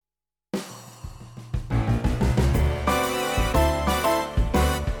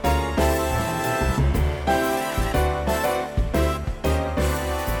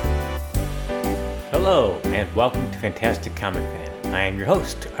Hello, and welcome to Fantastic Comic Fan. I am your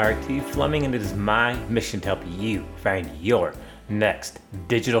host, R.T. Fleming, and it is my mission to help you find your next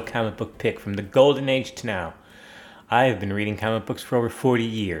digital comic book pick from the golden age to now. I have been reading comic books for over 40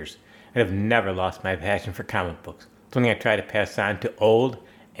 years, and have never lost my passion for comic books, something I try to pass on to old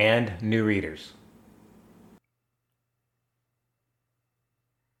and new readers.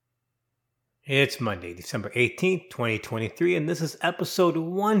 It's Monday, December 18th, 2023, and this is episode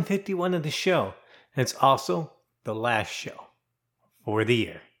 151 of the show. And it's also the last show for the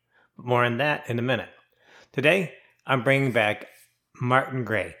year. But more on that in a minute. Today, I'm bringing back Martin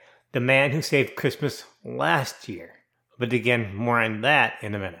Gray, the man who saved Christmas last year. But again, more on that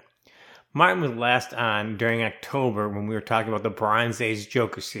in a minute. Martin was last on during October when we were talking about the Bronze Age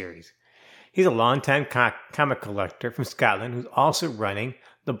Joker series. He's a longtime comic collector from Scotland who's also running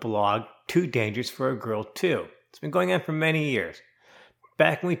the blog Too Dangerous for a Girl Too. It's been going on for many years.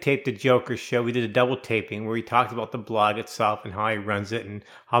 Back when we taped the Joker show, we did a double taping where we talked about the blog itself and how he runs it and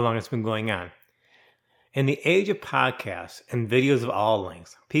how long it's been going on. In the age of podcasts and videos of all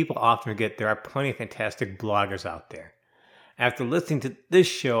lengths, people often forget there are plenty of fantastic bloggers out there. After listening to this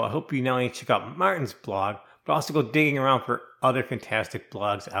show, I hope you not only check out Martin's blog, but also go digging around for other fantastic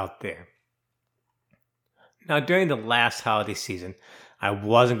blogs out there. Now, during the last holiday season, I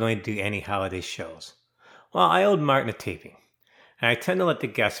wasn't going to do any holiday shows. Well, I owed Martin a taping. And I tend to let the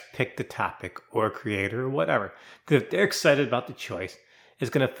guests pick the topic or creator or whatever, because if they're excited about the choice, it's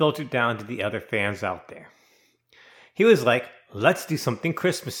going to filter down to the other fans out there. He was like, let's do something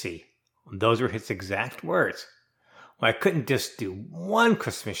Christmassy. Those were his exact words. Well, I couldn't just do one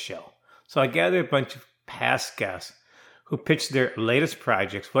Christmas show, so I gathered a bunch of past guests who pitched their latest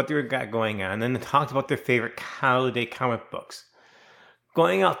projects, what they got going on, and then talked about their favorite holiday comic books.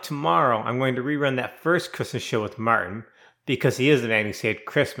 Going out tomorrow, I'm going to rerun that first Christmas show with Martin, because he is the man who saved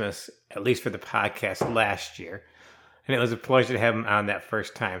Christmas, at least for the podcast last year. And it was a pleasure to have him on that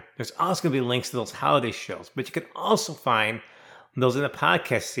first time. There's also going to be links to those holiday shows, but you can also find those in the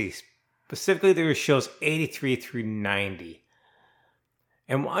podcast series. Specifically, there are shows 83 through 90.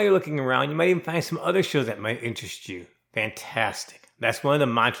 And while you're looking around, you might even find some other shows that might interest you. Fantastic. That's one of the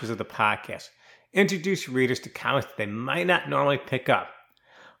mantras of the podcast. Introduce readers to comics that they might not normally pick up.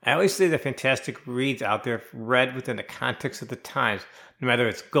 I always say that fantastic reads out there read within the context of the times. No matter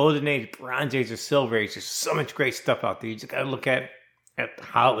if it's Golden Age, Bronze Age, or Silver Age, there's so much great stuff out there. You just got to look at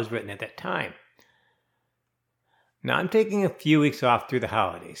how it was written at that time. Now, I'm taking a few weeks off through the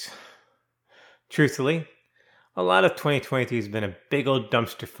holidays. Truthfully, a lot of 2023 has been a big old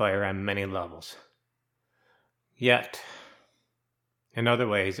dumpster fire on many levels. Yet, in other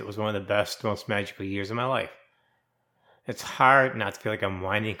ways, it was one of the best, most magical years of my life. It's hard not to feel like I'm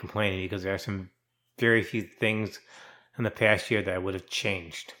whining and complaining because there are some very few things in the past year that I would have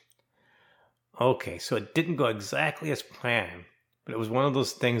changed. Okay, so it didn't go exactly as planned, but it was one of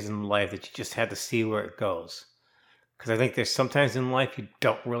those things in life that you just had to see where it goes. Because I think there's sometimes in life you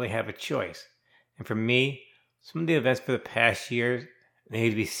don't really have a choice. And for me, some of the events for the past year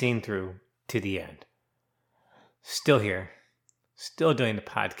need to be seen through to the end. Still here, still doing the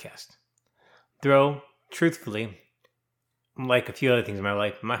podcast. Though, truthfully, like a few other things in my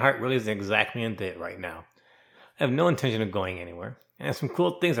life, my heart really isn't exactly into it right now. I have no intention of going anywhere, and I have some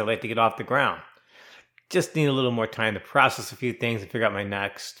cool things I'd like to get off the ground. Just need a little more time to process a few things and figure out my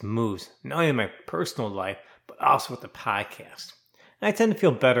next moves, not only in my personal life, but also with the podcast. And I tend to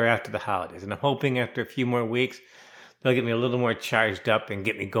feel better after the holidays, and I'm hoping after a few more weeks, they'll get me a little more charged up and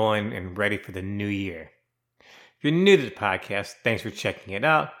get me going and ready for the new year. If you're new to the podcast, thanks for checking it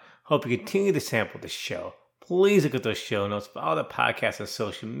out. Hope you continue to sample the show. Please look at those show notes, follow the podcast on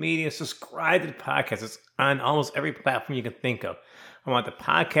social media, subscribe to the podcast. It's on almost every platform you can think of. I want the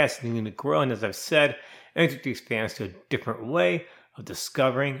podcast to grow, and as I've said, introduce fans to a different way of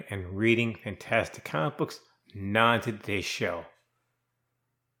discovering and reading fantastic comic books. Now on to today's show.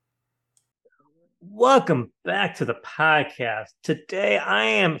 Welcome back to the podcast. Today I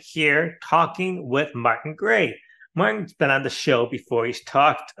am here talking with Martin Gray. Martin's been on the show before. He's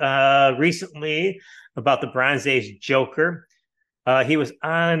talked recently about the Bronze Age Joker. He was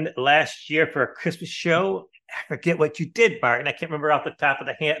on last year for a Christmas show. I forget what you did, Martin. I can't remember off the top of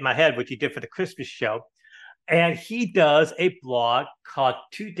my head what you did for the Christmas show. And he does a blog called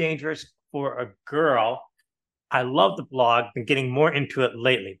Too Dangerous for a Girl. I love the blog. Been getting more into it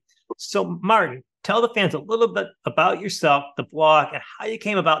lately. So, Martin, tell the fans a little bit about yourself, the blog, and how you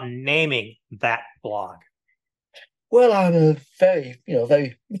came about naming that blog. Well, I'm a very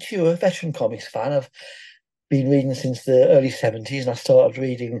mature veteran comics fan. I've been reading since the early 70s, and I started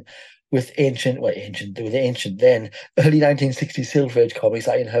reading with early 1960s Silver Age comics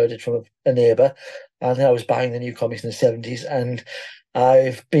I inherited from a neighbour. and then I was buying the new comics in the 70s, and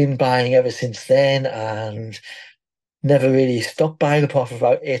I've been buying ever since then, and never really stopped buying apart from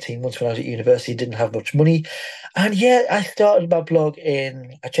about 18 months when I was at university, didn't have much money. And yeah, I started my blog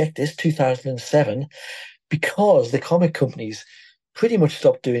in, I checked this, 2007, because the comic companies pretty much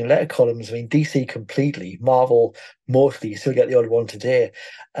stopped doing letter columns. I mean, DC completely, Marvel mostly, you still get the odd one today.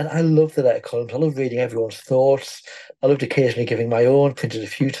 And I love the letter columns. I love reading everyone's thoughts. I loved occasionally giving my own, printed a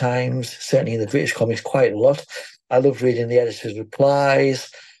few times, certainly in the British comics quite a lot. I loved reading the editor's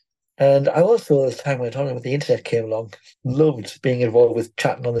replies. And I also, as time went on and when the internet came along, loved being involved with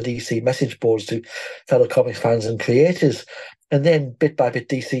chatting on the DC message boards to fellow comics fans and creators. And then bit by bit,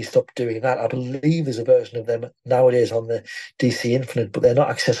 DC stopped doing that. I believe there's a version of them nowadays on the DC Infinite, but they're not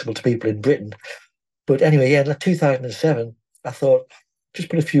accessible to people in Britain. But anyway, yeah, in 2007, I thought just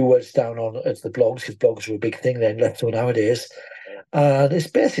put a few words down on the blogs because blogs were a big thing then, less so nowadays. And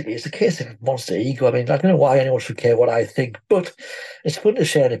it's a case of monster ego. I mean, I don't know why anyone should care what I think, but it's fun to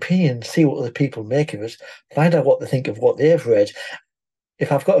share an opinion, see what other people make of it, find out what they think of what they've read.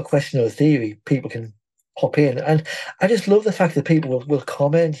 If I've got a question or a theory, people can hop in. And I just love the fact that people will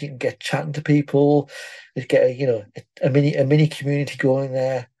comment, you can get chatting to people, you get a mini community going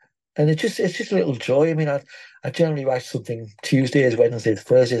there. And it's just a little joy. I mean, I generally write something Tuesdays, Wednesdays,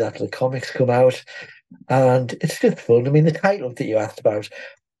 Thursdays after the comics come out. And it's just fun. I mean, the title that you asked about,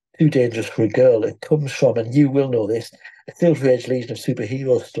 Too Dangerous for a Girl, it comes from, and you will know this, a Silver Age Legion of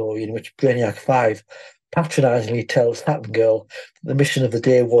Superhero story in which Brainiac 5 patronisingly tells Saturn Girl that the mission of the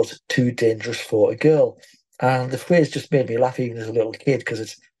day was too dangerous for a girl. And the phrase just made me laugh even as a little kid because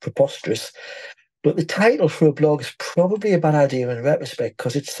it's preposterous. But the title for a blog is probably a bad idea in retrospect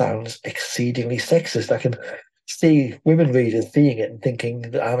because it sounds exceedingly sexist. I can see women readers seeing it and thinking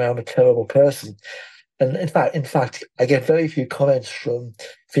that I'm a terrible person. And in fact, I get very few comments from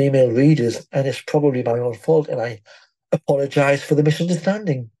female readers, and it's probably my own fault. And I apologize for the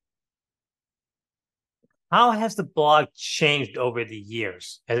misunderstanding. How has the blog changed over the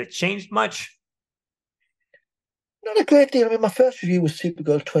years? Has it changed much? Not a great deal. I mean, my first review was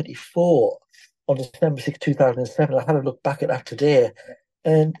Supergirl 24 on December 6, 2007. I had a look back at that today,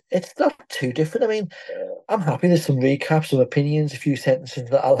 and it's not too different. I mean, I'm happy there's some recaps, some opinions, a few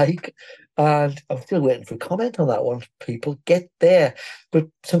sentences that I like, and I'm still waiting for a comment on that one. People get there, but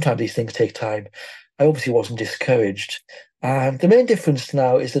sometimes these things take time. I obviously wasn't discouraged. And the main difference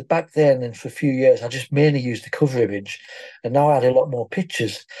now is that back then and for a few years, I just mainly used the cover image, and now I add a lot more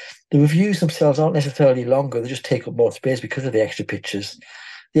pictures. The reviews themselves aren't necessarily longer, they just take up more space because of the extra pictures.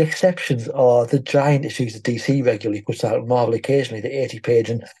 The exceptions are the giant issues that DC regularly puts out, and Marvel occasionally, the 80-page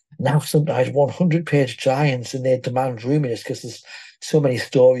and now sometimes 100-page giants, and they demand roominess because there's so many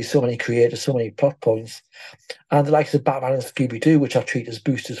stories, so many creators, so many plot points. And the likes of Batman and Scooby-Doo, which I treat as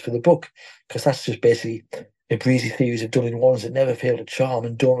boosters for the book, because that's just basically a breezy series of done-in ones that never fail to charm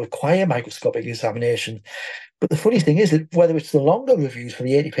and don't require microscopic examination. But the funny thing is that whether it's the longer reviews for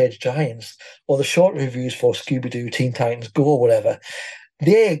the 80-page giants or the short reviews for Scooby-Doo, Teen Titans Go, or whatever,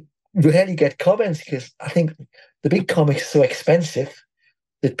 they rarely get comments because I think the big comics are so expensive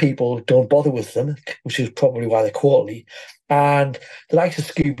that people don't bother with them, which is probably why they're quarterly. And the likes of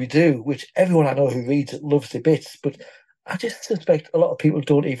Scooby Doo, which everyone I know who reads it loves to bits, but I just suspect a lot of people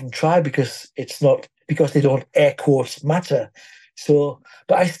don't even try because it's not because they don't air quotes matter. So,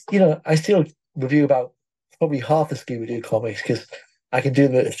 but I still review about probably half the Scooby Doo comics because I can do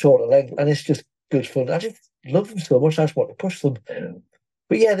them at a shorter length, and it's just good fun. I just love them so much. I just want to push them.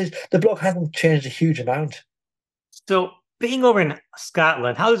 But yeah, the blog hasn't changed a huge amount. So, being over in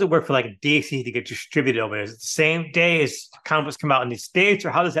Scotland, how does it work for like DC to get distributed over there? Is it the same day as comics come out in the States,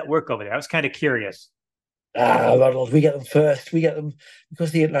 or how does that work over there? I was kind of curious. Ronald, we get them first. We get them because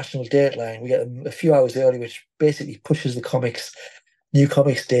of the international deadline. We get them a few hours early, which basically pushes the new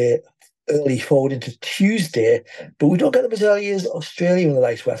comics day early forward into Tuesday. But we don't get them as early as Australia and the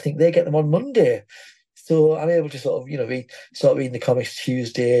likes, where I think they get them on Monday. So I'm able to sort of, start reading the comics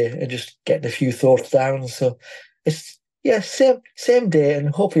Tuesday and just getting a few thoughts down. So it's yeah, same day,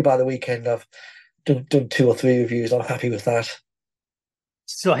 and hopefully by the weekend I've done two or three reviews. I'm happy with that.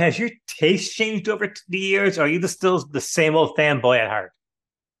 So, has your taste changed over the years? Or are you still the same old fanboy at heart?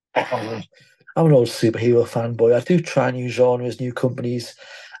 Um, I'm an old superhero fanboy. I do try new genres, new companies,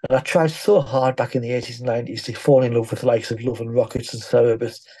 and I tried so hard back in the 80s and 90s to fall in love with the likes of Love and Rockets and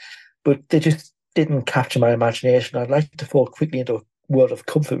Cerebus, but they just didn't capture my imagination. I'd like to fall quickly into a world of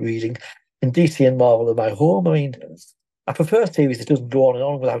comfort reading, and DC and Marvel are my home. I mean, I prefer a series that doesn't go on and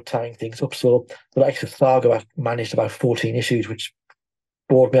on without tying things up. So the likes of Saga, I managed about 14 issues, which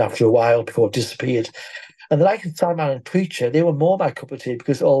bored me after a while before it disappeared. And the likes of Sandman and Preacher, they were more my cup of tea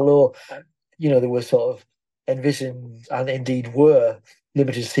because although there were sort of envisioned and indeed were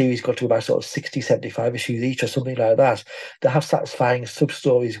limited series got to about sort of 60, 75 issues each or something like that. They have satisfying sub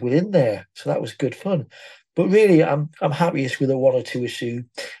stories within there. So that was good fun. But really, I'm happiest with a 1 or 2 issue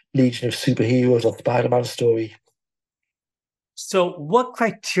Legion of Superheroes or Spider-Man story. So, what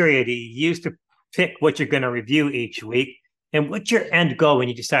criteria do you use to pick what you're going to review each week? And what's your end goal when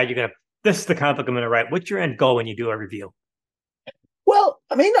you decide you're going to, this is the comic book I'm going to write? What's your end goal when you do a review? Well,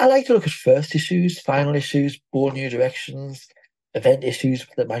 I mean, I like to look at first issues, final issues, bold new directions, event issues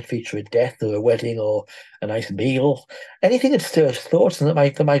that might feature a death or a wedding or a nice meal, anything that stirs thoughts and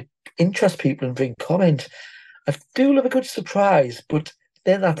that might interest people and bring comment. I do love a good surprise, but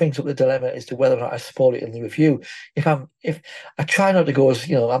then that brings up the dilemma as to whether or not I spoil it in the review. If I try not to go as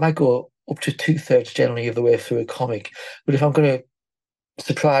I might go up to 2/3 generally of the way through a comic, but if I'm going to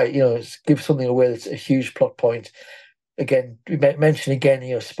surprise, give something away that's a huge plot point, again, we mention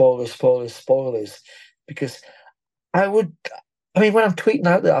again, spoilers, spoilers, spoilers, because I would, I mean, when I'm tweeting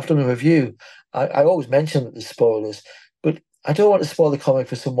out that I've done a review, I always mention that there's spoilers, but I don't want to spoil the comic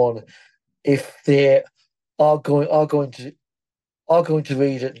for someone if they are going to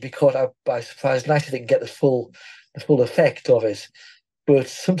read it because by surprise. Nice if they can get the full effect of it. But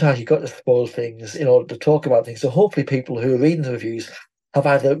sometimes you've got to spoil things in order to talk about things. So hopefully people who are reading the reviews have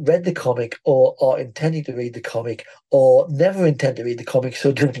either read the comic or are intending to read the comic or never intend to read the comic, so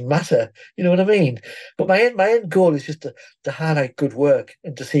it doesn't matter. You know what I mean? But my end goal is just to highlight good work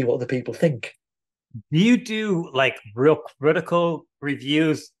and to see what other people think. Do you do like real critical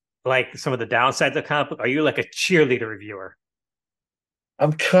reviews, like some of the downsides of the comic book? Are you like a cheerleader reviewer?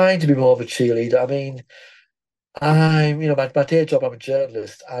 I'm trying to be more of a cheerleader. I mean, my day job, I'm a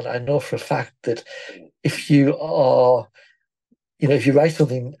journalist, and I know for a fact that if you are, if you write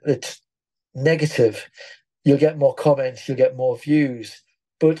something that's negative, you'll get more comments, you'll get more views.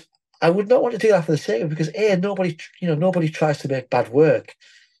 But I would not want to do that for the sake of because A, nobody tries to make bad work.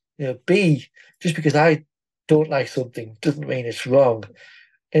 B, just because I don't like something doesn't mean it's wrong.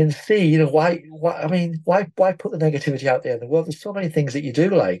 And C, why put the negativity out there in the world? There's so many things that you do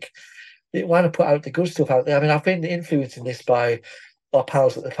like. Why not put out the good stuff out there? I mean, I've been influenced in this by our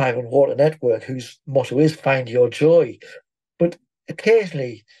pals at the Fire and Water Network, whose motto is "Find Your Joy." But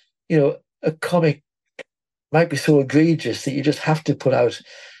occasionally, a comic might be so egregious that you just have to put out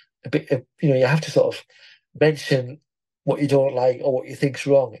a bit. You have to sort of mention what you don't like or what you think's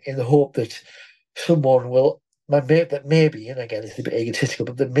wrong in the hope that someone will. That maybe, and again, it's a bit egotistical,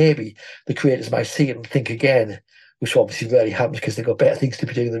 but that maybe the creators might see it and think again, which obviously rarely happens because they've got better things to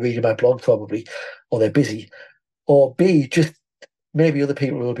be doing than reading my blog, probably, or they're busy. Or B, just maybe other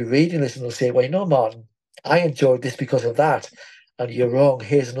people will be reading this and they'll say, well, Martin, I enjoyed this because of that, and you're wrong.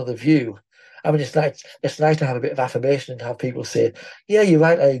 Here's another view. I mean, it's nice to have a bit of affirmation and to have people say, yeah, you're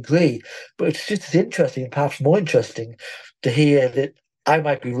right, I agree. But it's just as interesting, and perhaps more interesting, to hear that I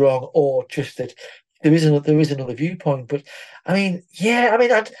might be wrong, or just that there is another viewpoint. But I mean, yeah, I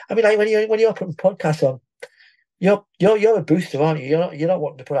mean, like when you're putting podcasts on, you're a booster, aren't you? You're not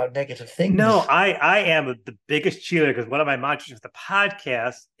wanting to put out negative No, things. I am the biggest cheerleader because one of my mantras with the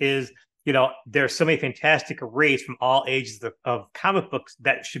podcast is, there's so many fantastic arrays from all ages of comic books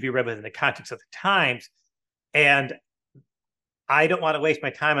that should be read within the context of the times. And I don't want to waste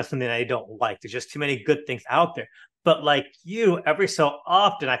my time on something I don't like. There's just too many good things out there. But like you, every so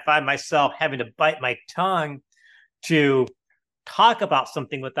often I find myself having to bite my tongue to talk about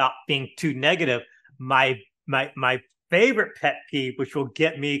something without being too negative. My favorite pet peeve, which will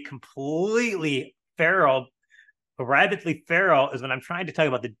get me completely feral, rabidly feral, is when I'm trying to talk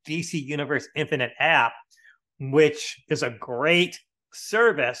about the DC Universe Infinite app, which is a great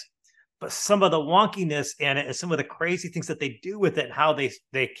service, but some of the wonkiness in it and some of the crazy things that they do with it and how they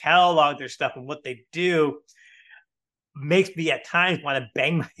catalog their stuff and what they do makes me at times want to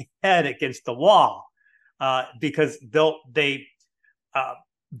bang my head against the wall, because they'll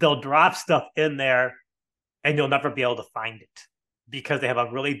drop stuff in there and you'll never be able to find it because they have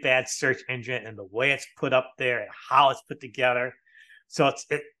a really bad search engine and the way it's put up there and how it's put together. So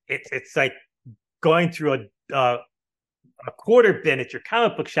it's like going through a quarter bin at your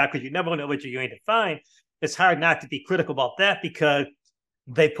comic book shop because you never know what you're going to find. It's hard not to be critical about that because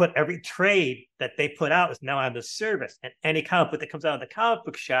they put every trade that they put out is now on the service, and any comic book that comes out of the comic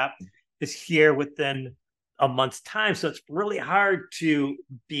book shop is here within a month's time. So it's really hard to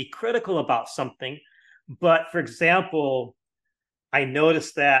be critical about something. But for example, I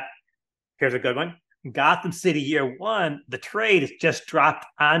noticed that here's a good one. Gotham City Year One, the trade is just dropped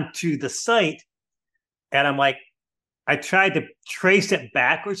onto the site. And I'm like, I tried to trace it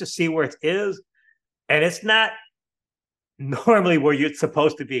backwards to see where it is. And it's not normally where you're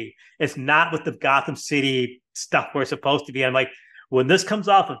supposed to be. It's not with the Gotham City stuff we're supposed to be. I'm like, when this comes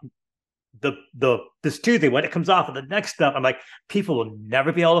off of the this Tuesday, when it comes off of the next stuff, I'm like, people will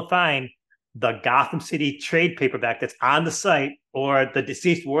never be able to find the Gotham City trade paperback that's on the site, or the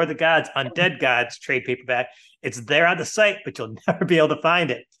Deceased War of the Gods, Undead Gods trade paperback. It's there on the site, but you'll never be able to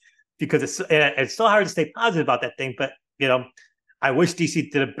find it because it's so hard to stay positive about that thing. But I wish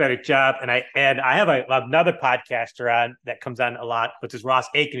DC did a better job. And I have another podcaster on that comes on a lot, which is Ross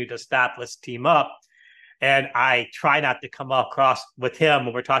Aiken, who does Stop, Let's Team Up. And I try not to come across with him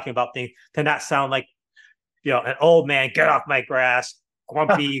when we're talking about things to not sound like, an old man, get off my grass,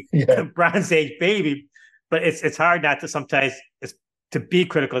 grumpy, Yeah. Bronze Age baby. But it's hard not to sometimes to be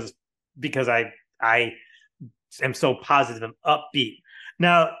critical because I am so positive and upbeat.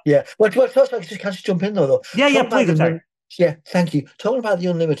 Now, Yeah. Well, first, can I just jump in though? yeah, please. I'm sorry. Yeah, thank you. Talking about the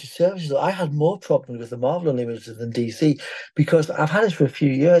unlimited services, though, I had more problems with the Marvel Unlimited than DC because I've had it for a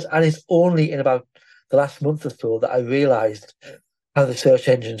few years, and it's only in about the last month or so that I realized how the search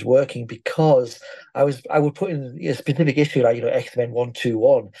engine's working because I would put in a specific issue like X-Men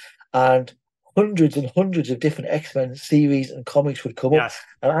 121, and hundreds and hundreds of different X-Men series and comics would come up, Yes.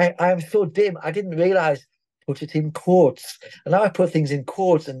 and I am so dim I didn't realize put it in quotes, and now I put things in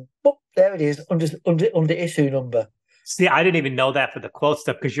quotes, and boop, there it is under issue number. See, I didn't even know that for the quote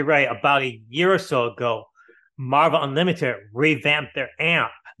stuff because you're right. About a year or so ago, Marvel Unlimited revamped their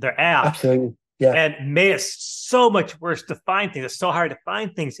app, Absolutely. Yeah. and made it so much worse to find things. It's so hard to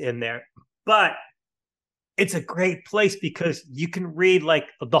find things in there. But it's a great place because you can read like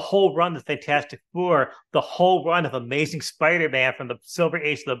the whole run of Fantastic Four, the whole run of Amazing Spider-Man from the Silver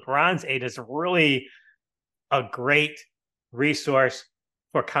Age to the Bronze Age is really a great resource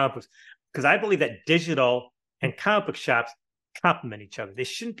for comic books. Because I believe that digital and comic book shops complement each other. They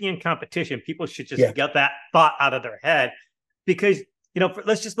shouldn't be in competition. People should just get that thought out of their head because,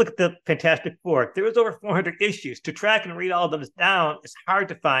 let's just look at the Fantastic Four. There was over 400 issues. To track and read all of them down is hard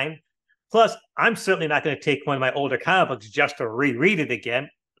to find. Plus, I'm certainly not going to take one of my older comic books just to reread it again.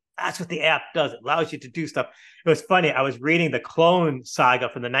 That's what the app does. It allows you to do stuff. It was funny. I was reading the Clone Saga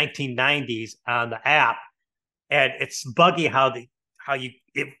from the 1990s on the app, and it's buggy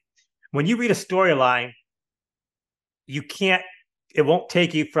when you read a storyline, it won't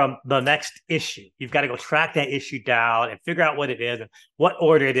take you from the next issue. You've got to go track that issue down and figure out what it is and what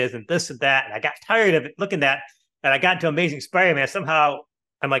order it is and this and that. And I got tired of it looking at, and I got into Amazing Spider-Man. Somehow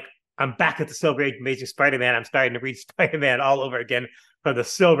I'm like, I'm back at the Silver Age Amazing Spider-Man. I'm starting to read Spider-Man all over again from the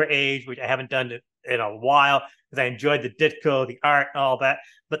Silver Age, which I haven't done in a while because I enjoyed the Ditko, the art, and all that.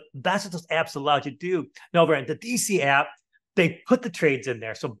 But that's what those apps allow you to do. Now, over in the DC app, they put the trades in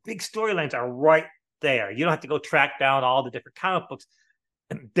there. So big storylines are right there. You don't have to go track down all the different comic books.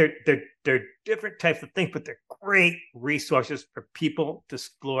 And they're different types of things, but they're great resources for people to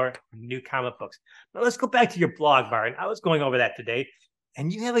explore new comic books. Now let's go back to your blog, Martin. I was going over that today,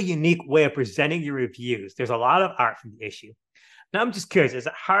 and you have a unique way of presenting your reviews. There's a lot of art from the issue. Now I'm just curious, is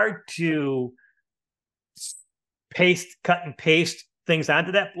it hard to cut and paste things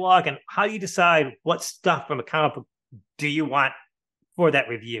onto that blog? And how do you decide what stuff from a comic book do you want for that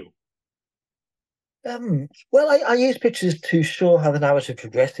review? Well, I use pictures to show how the narrative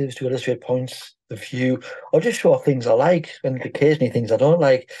progresses, to illustrate points of view, or just show things I like and occasionally things I don't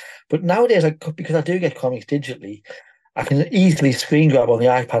like. But nowadays, because I do get comics digitally, I can easily screen grab on the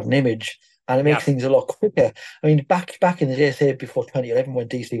iPad an image, and it makes things a lot quicker. I mean, back in the day, say before 2011, when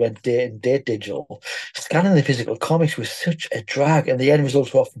DC went date digital, scanning the physical comics was such a drag, and the end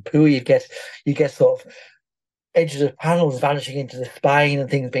results were often poor. You get sort of edges of panels vanishing into the spine and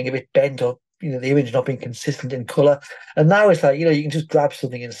things being a bit bent up. The image not being consistent in color, and now it's like you can just grab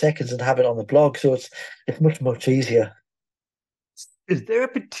something in seconds and have it on the blog, so it's much easier. Is there a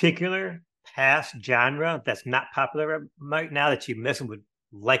particular past genre that's not popular right now that you miss and would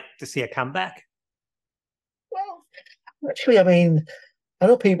like to see a comeback? Well, actually, I mean, I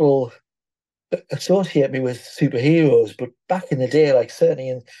know people associate me with superheroes, but back in the day, like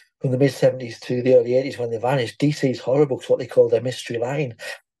certainly from the mid-70s to the early 80s when they vanished, DC's horror books, what they call their mystery line.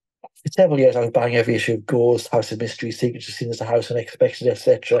 For several years, I was buying every issue of Ghost, House of Mystery, Secrets of Sinister House, Unexpected,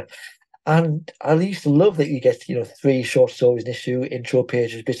 etc. And I used to love that you get, 3 short stories in issue, intro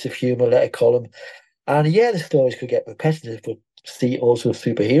pages, bits of humor, letter column. And yeah, the stories could get repetitive, but see also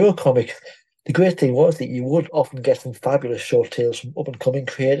superhero comics. The great thing was that you would often get some fabulous short tales from up-and-coming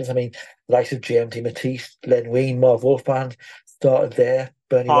creators. I mean, the likes of J.M.T. Matisse, Len Wein, Marv Wolfman started there,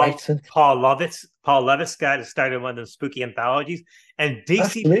 Bernie Wrightson. Paul Levitt's guy started one of the spooky anthologies. And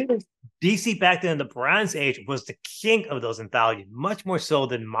DC back then in the Bronze Age was the king of those anthologies, much more so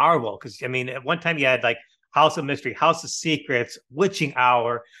than Marvel. Because, I mean, at one time you had like House of Mystery, House of Secrets, Witching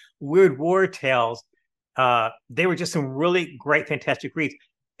Hour, Weird War Tales. They were just some really great, fantastic reads.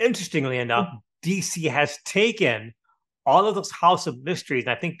 Interestingly enough, DC has taken all of those House of Mysteries,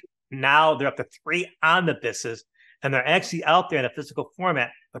 and I think now they're up to 3 omnibuses, and they're actually out there in a physical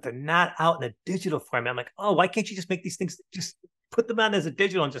format, but they're not out in a digital format. I'm like, oh, why can't you just make these things, just put them on as a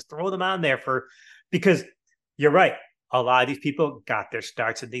digital and just throw them on there because you're right. A lot of these people got their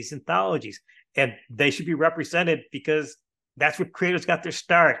starts in these anthologies, and they should be represented because that's where creators got their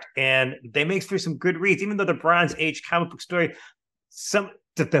start, and they make through some good reads, even though the Bronze Age comic book story,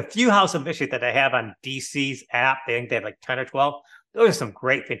 the few House of Mystery that I have on DC's app, I think they have like 10 or 12. Those are some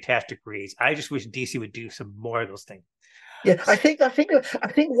great, fantastic reads. I just wish DC would do some more of those things. Yeah, I think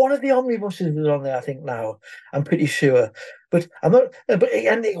one of the omnibuses is on there. I think now I'm pretty sure, but I'm not. But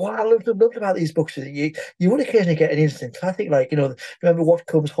and what I loved about these books is that you would occasionally get an instant. I think remember What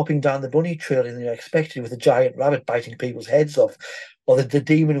Comes Hopping Down the Bunny Trail in the Unexpected with a giant rabbit biting people's heads off, or the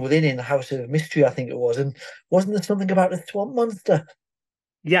demon within in the House of Mystery. I think it was, and wasn't there something about the swamp monster?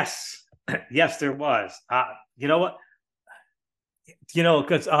 Yes, yes, there was. You know what?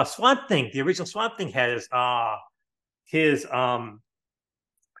 Because Swamp Thing, the original Swamp Thing has his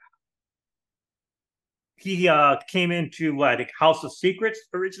he came into what, House of Secrets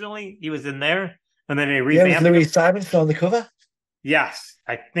originally. He was in there, and then they revamped. Yeah, Louis Simonson on the cover. Yes,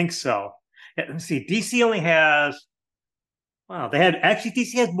 I think so. Yeah, let me see. DC only has. Wow,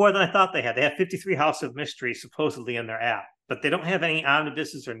 DC has more than I thought they had. They have 53 House of Mystery supposedly in their app, but they don't have any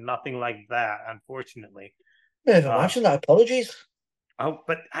omnibuses or nothing like that, unfortunately. Never imagine that. Apologies. Oh,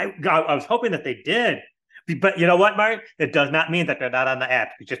 but I was hoping that they did. But you know what, Mark? It does not mean that they're not on the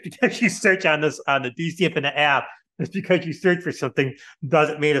app. Just because you search on the DC Infinite app, just because you search for something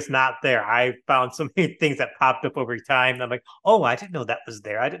doesn't mean it's not there. I found so many things that popped up over time. And I'm like, oh, I didn't know that was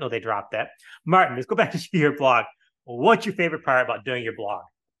there. I didn't know they dropped that. Martin, let's go back to your blog. What's your favorite part about doing your blog?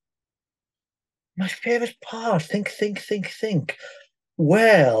 My favorite part? Think.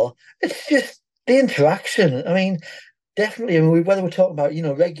 Well, it's just the interaction. I mean, definitely. I mean, whether we're talking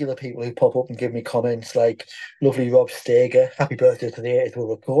about regular people who pop up and give me comments like lovely Rob Steger, happy birthday to the 80th we're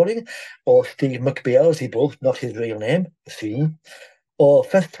recording, or Steve McBeelzebub, not his real name, assume, or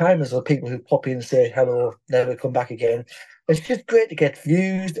first timers or people who pop in and say hello, never come back again. It's just great to get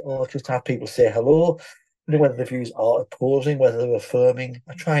views or just have people say hello. Whether the views are opposing, whether they're affirming.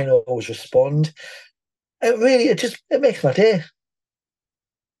 I try and always respond. It makes my day.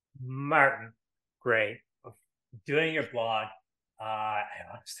 Martin, great. Doing your blog. I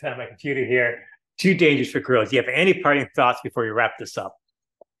have my computer here. Too Dangerous for Girls. Do you have any parting thoughts before we wrap this up?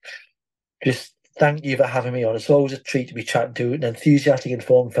 Just thank you for having me on. It's always a treat to be chatting to an enthusiastic,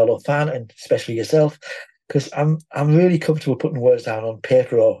 informed fellow fan, and especially yourself, because I'm really comfortable putting words down on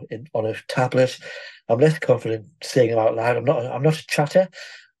paper or on a tablet. I'm less confident saying them out loud. I'm not a chatter,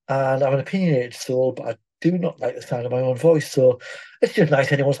 and I'm an opinionated soul, but I do not like the sound of my own voice. So it's just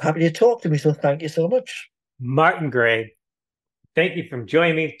nice anyone's happy to talk to me. So thank you so much. Martin Gray, thank you for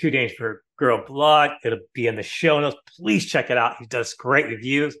joining me. 2 Days for Girl blog. It'll be in the show notes. Please check it out. He does great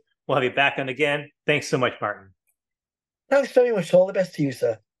reviews. We'll have you back on again. Thanks so much, Martin. Thanks very much. All the best to you,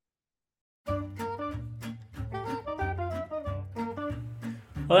 sir.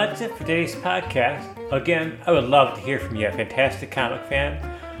 Well, that's it for today's podcast. Again, I would love to hear from you, a fantastic comic fan,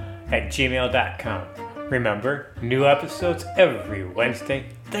 at gmail.com. Remember, new episodes every Wednesday.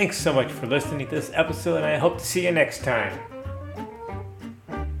 Thanks so much for listening to this episode, and I hope to see you next time.